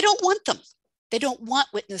because they don't want them. They don't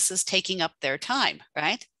want witnesses taking up their time,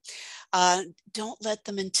 right? Don't let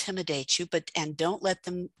them intimidate you, and don't let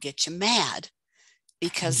them get you mad,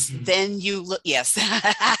 because then you look, yes,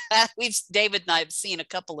 David and I have seen a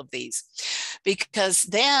couple of these, because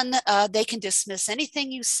then they can dismiss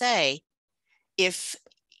anything you say if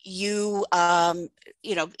you,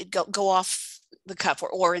 go off the cuff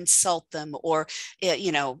or insult them, or,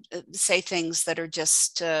 say things that are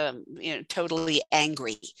just, totally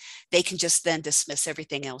angry. They can just then dismiss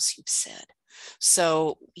everything else you've said.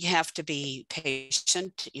 So you have to be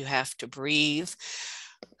patient. You have to breathe.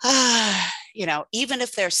 Even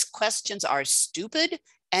if their questions are stupid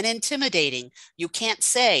and intimidating, you can't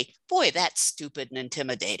say, boy, that's stupid and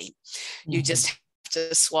intimidating. You just have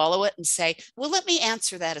to swallow it and say, well, let me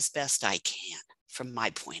answer that as best I can from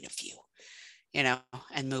my point of view, and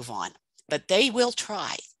move on. But they will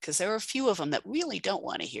try. because there are a few of them that really don't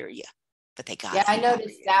want to hear you, but they got Yeah, it. I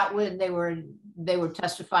noticed that when they were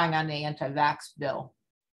testifying on the anti-vax bill.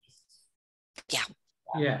 Yeah.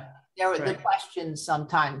 There were the Right. questions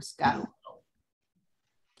sometimes got.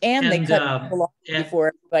 And they And, cut people off and- before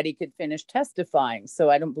everybody could finish testifying. So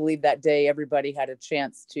I don't believe that day everybody had a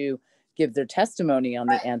chance to give their testimony on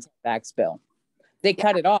the anti-vax bill. They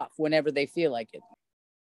cut it off whenever they feel like it.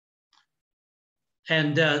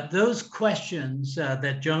 And those questions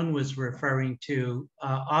that Joan was referring to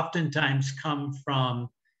oftentimes come from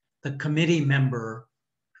the committee member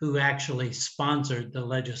who actually sponsored the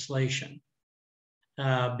legislation.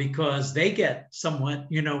 Because they get somewhat,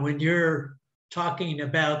 when you're talking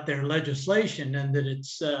about their legislation and that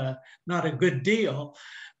it's not a good deal,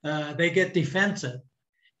 they get defensive.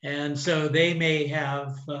 And so they may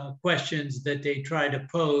have questions that they try to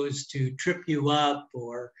pose to trip you up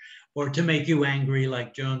or to make you angry,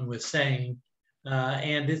 like Joan was saying.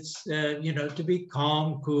 And it's, to be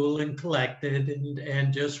calm, cool, and collected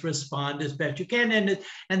and just respond as best you can.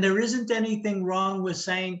 And there isn't anything wrong with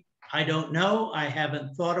saying, I don't know, I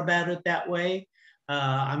haven't thought about it that way.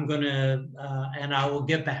 I'm gonna, and I will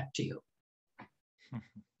get back to you.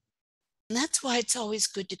 And that's why it's always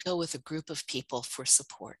good to go with a group of people for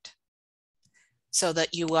support, so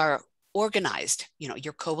that you are organized,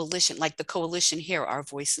 your coalition, like the coalition here, Our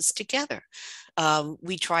Voices Together.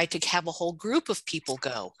 We try to have a whole group of people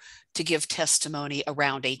go to give testimony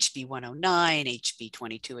around HB 109, HB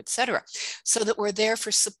 22, et cetera, so that we're there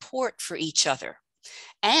for support for each other.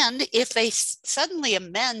 And if they suddenly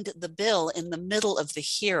amend the bill in the middle of the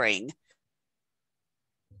hearing,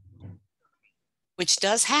 which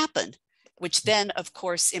does happen, which then, of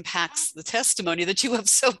course, impacts the testimony that you have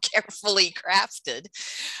so carefully crafted.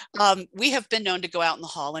 We have been known to go out in the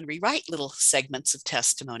hall and rewrite little segments of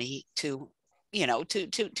testimony to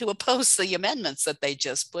oppose the amendments that they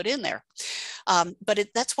just put in there. But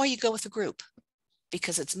that's why you go with a group,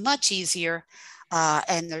 because it's much easier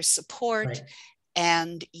and there's support, Right.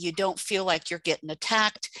 and you don't feel like you're getting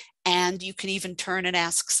attacked, and you can even turn and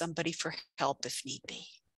ask somebody for help if need be.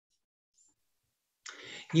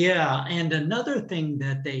 Yeah, and another thing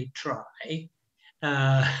that they try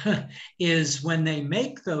is when they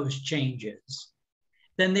make those changes,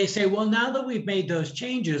 then they say, well, now that we've made those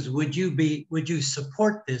changes, would you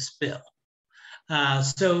support this bill?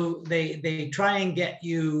 So they try and get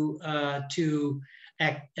you to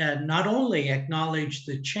not only acknowledge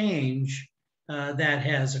the change that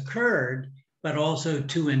has occurred, but also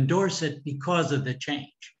to endorse it because of the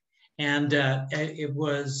change. And it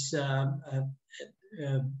was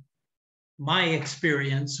my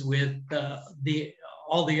experience with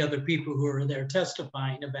all the other people who were there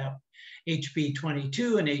testifying about HB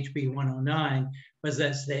 22 and HB 109 was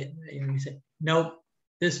that they said, nope,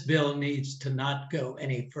 this bill needs to not go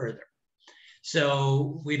any further.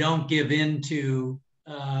 So we don't give in to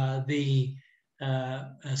the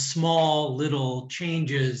small little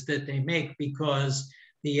changes that they make, because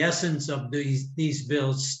the essence of these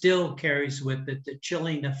bills still carries with it the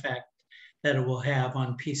chilling effect that it will have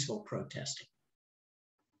on peaceful protesting.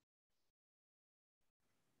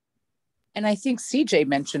 And I think CJ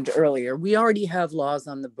mentioned earlier, we already have laws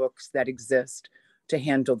on the books that exist to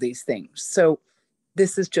handle these things. So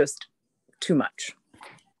this is just too much.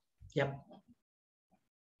 Yep.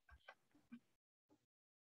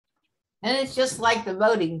 And it's just like the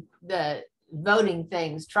voting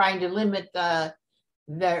things, trying to limit the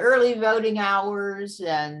early voting hours,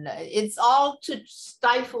 and it's all to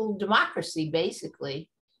stifle democracy, basically.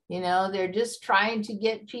 They're just trying to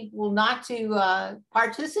get people not to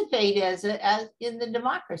participate as in the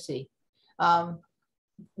democracy,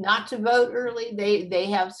 not to vote early. They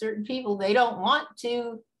have certain people they don't want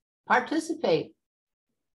to participate.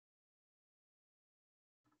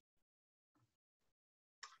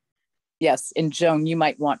 Yes, and Joan, you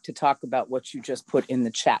might want to talk about what you just put in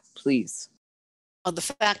the chat, please. The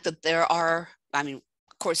fact that there are, of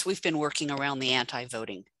course, we've been working around the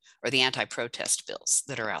anti-voting or the anti-protest bills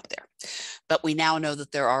that are out there, but we now know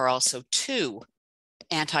that there are also 2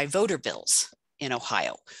 anti-voter bills in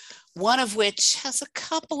Ohio, one of which has a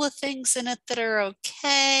couple of things in it that are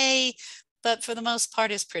okay, but for the most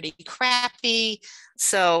part is pretty crappy.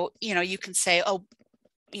 So, you can say, oh,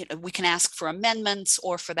 we can ask for amendments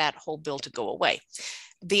or for that whole bill to go away.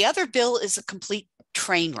 The other bill is a complete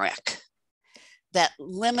train wreck that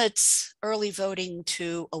limits early voting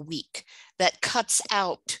to a week, that cuts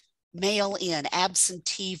out mail-in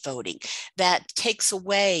absentee voting, that takes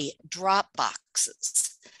away drop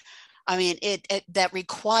boxes. That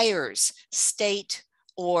requires state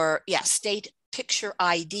picture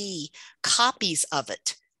ID copies of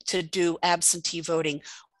it to do absentee voting,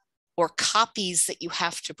 or copies that you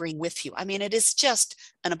have to bring with you. I mean, it is just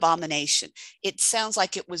an abomination. It sounds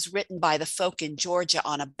like it was written by the folk in Georgia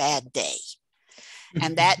on a bad day.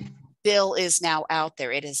 And that bill is now out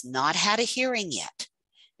there. It has not had a hearing yet.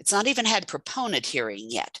 It's not even had proponent hearing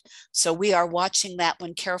yet. So we are watching that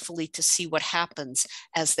one carefully to see what happens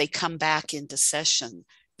as they come back into session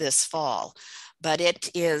this fall. But it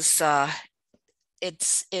is,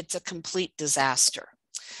 it's a complete disaster.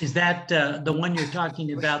 Is that the one you're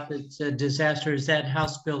talking about that's a disaster? Is that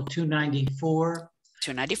House Bill 294?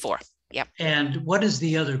 294, yep. And what is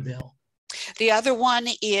the other bill? The other one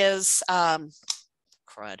is,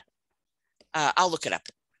 crud. I'll look it up.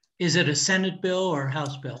 Is it a Senate bill or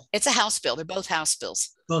House bill? It's a House bill. They're both House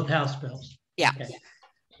bills. Both House bills. Yeah. Okay.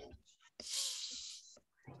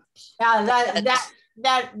 Yeah,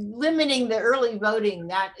 that limiting the early voting,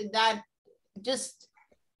 that just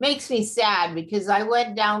makes me sad, because I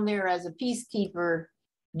went down there as a peacekeeper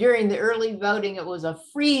during the early voting. It was a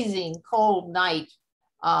freezing cold night.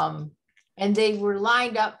 And they were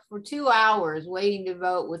lined up for 2 hours waiting to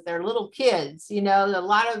vote with their little kids. You know, a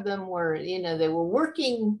lot of them were, you know, they were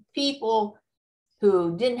working people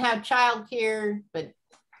who didn't have childcare, but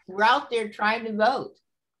were out there trying to vote.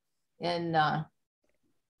 And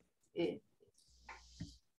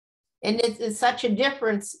it's such a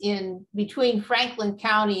difference in between Franklin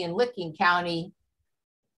County and Licking County,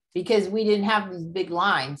 because we didn't have these big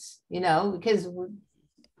lines, you know, because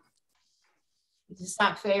it's just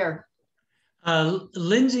not fair.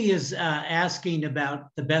 Lindsay is asking about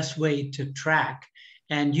the best way to track,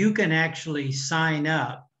 and you can actually sign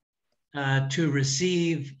up to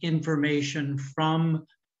receive information from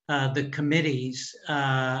the committees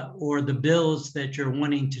or the bills that you're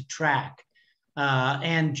wanting to track.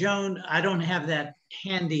 And Joan, I don't have that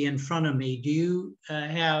handy in front of me. Do you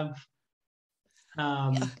have?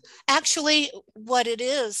 Actually, what it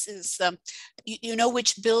is you know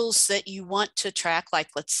which bills that you want to track, like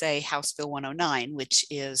let's say House Bill 109, which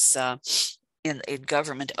is in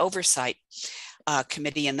Government Oversight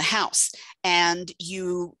Committee in the House. And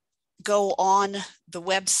you go on the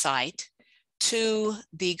website to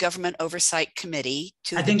the Government Oversight Committee,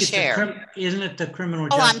 to the chair. Isn't it the criminal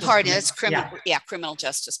justice? Oh, I'm pardon. It's criminal. Yeah, criminal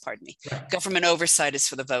justice. Pardon me. Right. Government Oversight is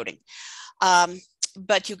for the voting.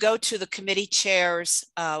 But you go to the committee chair's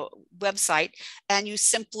website and you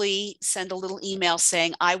simply send a little email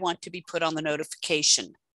saying, I want to be put on the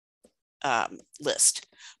notification list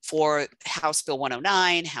for House Bill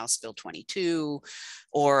 109, House Bill 22,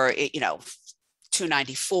 or, you know,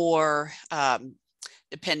 294,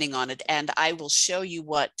 depending on it. And I will show you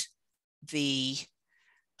what the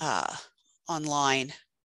online,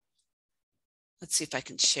 let's see if I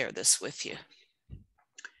can share this with you.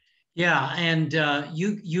 Yeah, and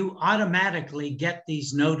you automatically get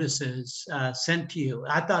these notices sent to you.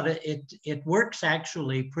 I thought it works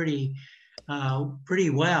actually pretty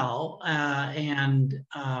well, and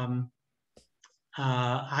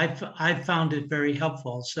I've found it very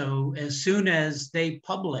helpful. So as soon as they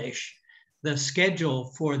publish the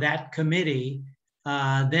schedule for that committee,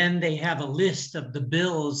 then they have a list of the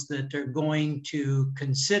bills that they're going to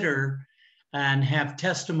consider and have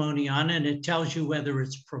testimony on, and it tells you whether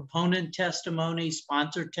it's proponent testimony,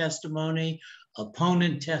 sponsor testimony,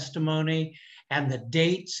 opponent testimony, and the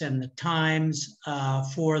dates and the times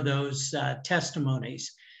for those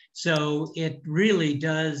testimonies. So it really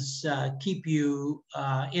does keep you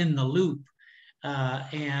in the loop. I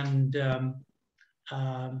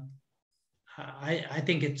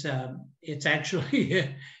think it's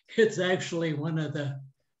actually one of the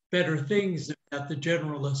better things about the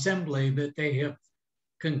General Assembly, that they have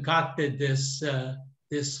concocted this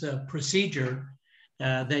procedure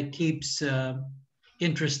that keeps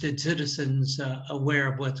interested citizens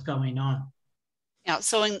aware of what's going on. Yeah,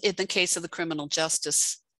 so in the case of the Criminal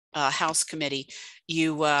Justice House Committee,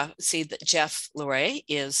 you see that Jeff Luray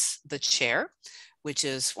is the chair, which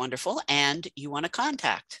is wonderful, and you want to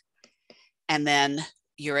contact. And then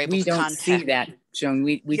you're able to contact. We don't see that, Joan.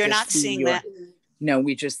 You're not seeing that? No,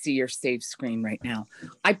 we just see your save screen right now.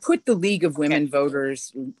 I put the League of Women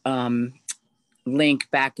Voters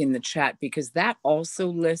link back in the chat, because that also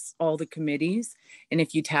lists all the committees. And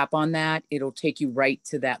if you tap on that, it'll take you right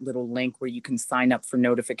to that little link where you can sign up for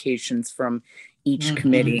notifications from each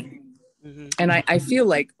committee. And I feel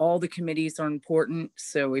like all the committees are important.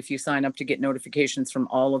 So if you sign up to get notifications from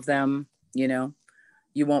all of them, you know,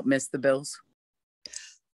 you won't miss the bills.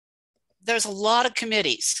 There's a lot of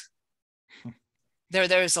committees.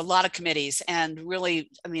 There's a lot of committees, and really,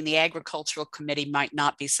 I mean, the agricultural committee might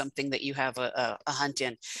not be something that you have a hunt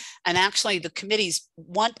in. And actually the committees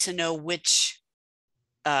want to know which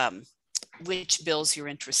which bills you're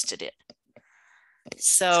interested in.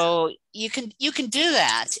 So you can do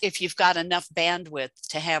that if you've got enough bandwidth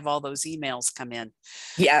to have all those emails come in.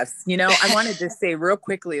 Yes. You know, I wanted to say real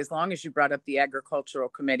quickly, as long as you brought up the Agricultural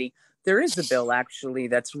Committee, there is a bill actually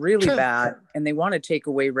that's really True. bad, and they want to take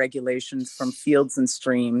away regulations from fields and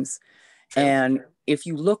streams. True. And if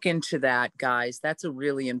you look into that, guys, that's a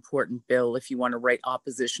really important bill if you want to write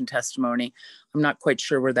opposition testimony. I'm not quite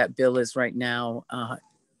sure where that bill is right now,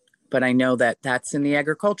 but I know that that's in the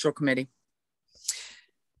Agricultural Committee.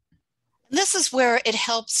 This is where it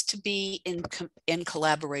helps to be in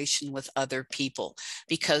collaboration with other people,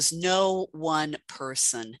 because no one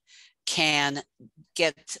person can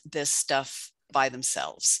get this stuff by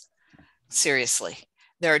themselves. Seriously,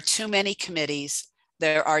 there are too many committees.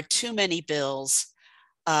 There are too many bills.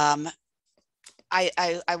 I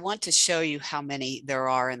want to show you how many there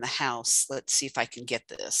are in the House. Let's see if I can get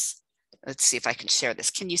this. Let's see if I can share this.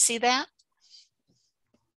 Can you see that?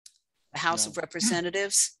 The House of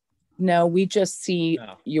Representatives. No, we just see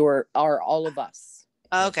all of us.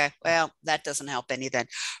 Okay, well, that doesn't help any then.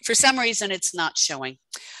 For some reason, it's not showing,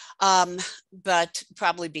 but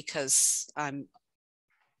probably because I'm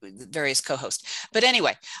various co-hosts. But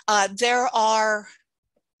anyway, there are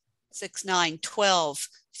 6, 9, 12,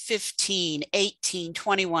 15, 18,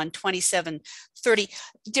 21, 27, 30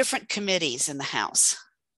 different committees in the House.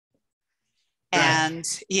 Right. And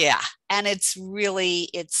yeah, and it's really,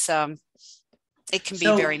 it can be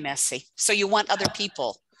very messy. So you want other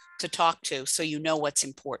people to talk to, so you know what's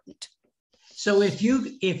important. So if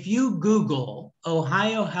you Google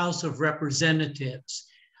Ohio House of Representatives,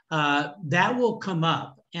 that will come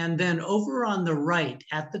up. And then over on the right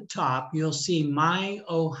at the top, you'll see My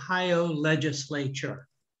Ohio Legislature.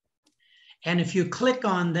 And if you click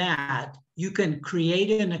on that, you can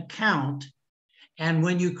create an account. And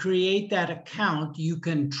when you create that account, you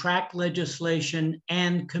can track legislation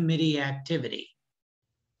and committee activity.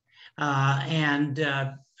 You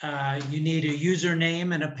need a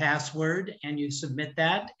username and a password, and you submit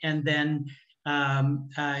that. And then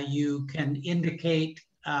you can indicate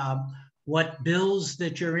what bills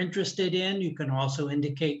that you're interested in. You can also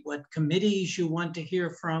indicate what committees you want to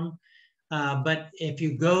hear from. But if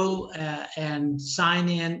you go and sign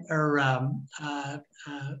in or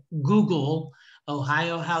Google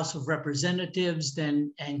Ohio House of Representatives,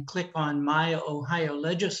 and click on My Ohio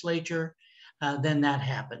Legislature, then that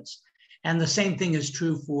happens. And the same thing is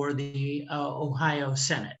true for the Ohio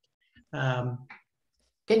Senate. Can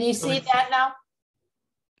you see that now?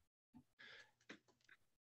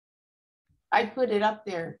 I put it up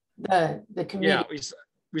there, the committee. Yeah,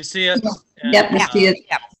 we see it. And, yep, we see it.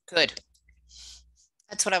 Yep, good.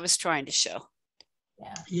 That's what I was trying to show.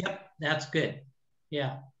 Yeah. Yep, that's good.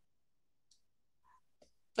 Yeah.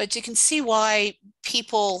 But you can see why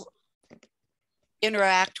people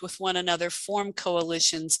interact with one another, form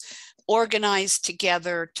coalitions, organize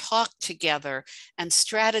together, talk together, and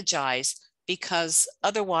strategize, because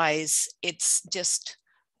otherwise it's just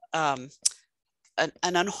an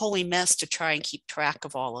unholy mess to try and keep track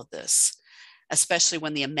of all of this, especially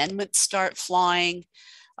when the amendments start flying,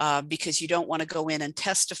 because you don't want to go in and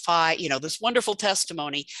testify, you know, this wonderful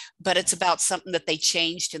testimony, but it's about something that they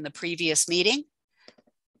changed in the previous meeting.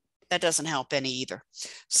 That doesn't help any either.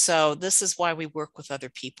 So this is why we work with other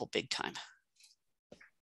people big time.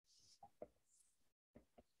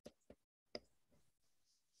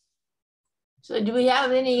 So do we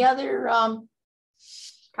have any other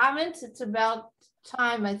comments? It's about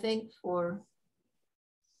time, I think, for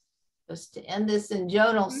us to end this, and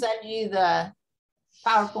Joan will send you the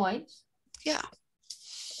PowerPoint. Yeah.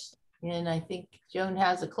 And I think Joan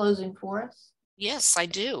has a closing for us. Yes, I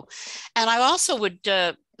do. And I also would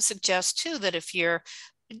suggest too that if you're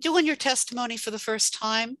doing your testimony for the first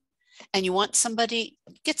time and you want somebody,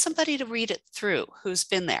 get somebody to read it through who's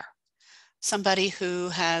been there, somebody who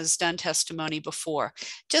has done testimony before,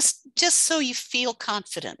 just so you feel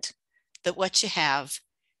confident that what you have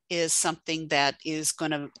is something that is going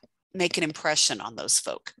to make an impression on those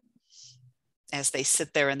folk as they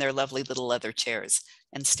sit there in their lovely little leather chairs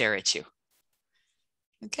and stare at you.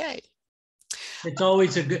 Okay. It's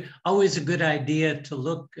always a good idea to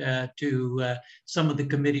look to some of the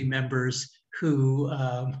committee members who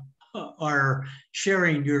are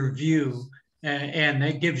sharing your view, and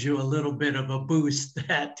that gives you a little bit of a boost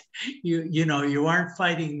that you aren't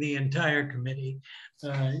fighting the entire committee.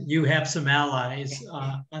 You have some allies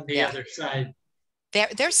on the other side.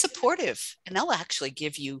 They're supportive, and they'll actually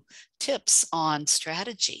give you tips on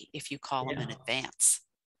strategy if you call them in advance.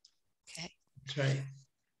 Okay. That's right.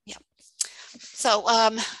 Yeah. So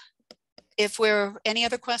if any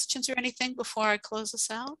other questions or anything before I close this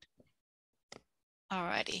out? All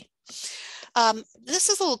righty. This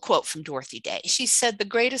is a little quote from Dorothy Day. She said, the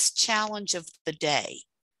greatest challenge of the day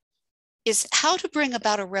is how to bring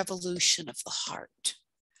about a revolution of the heart,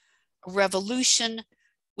 a revolution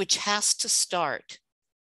which has to start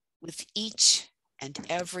with each and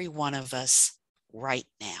every one of us right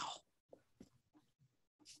now.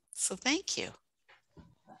 So thank you.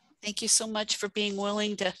 Thank you so much for being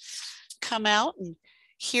willing to come out and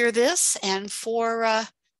hear this, and for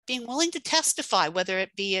being willing to testify, whether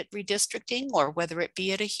it be at redistricting or whether it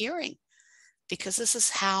be at a hearing, because this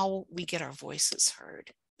is how we get our voices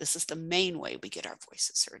heard. This is the main way we get our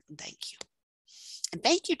voices heard. And thank you. And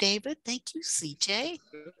thank you, David. Thank you, CJ.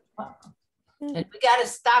 And we got to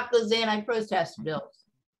stop those anti-protest bills.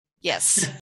 Yes.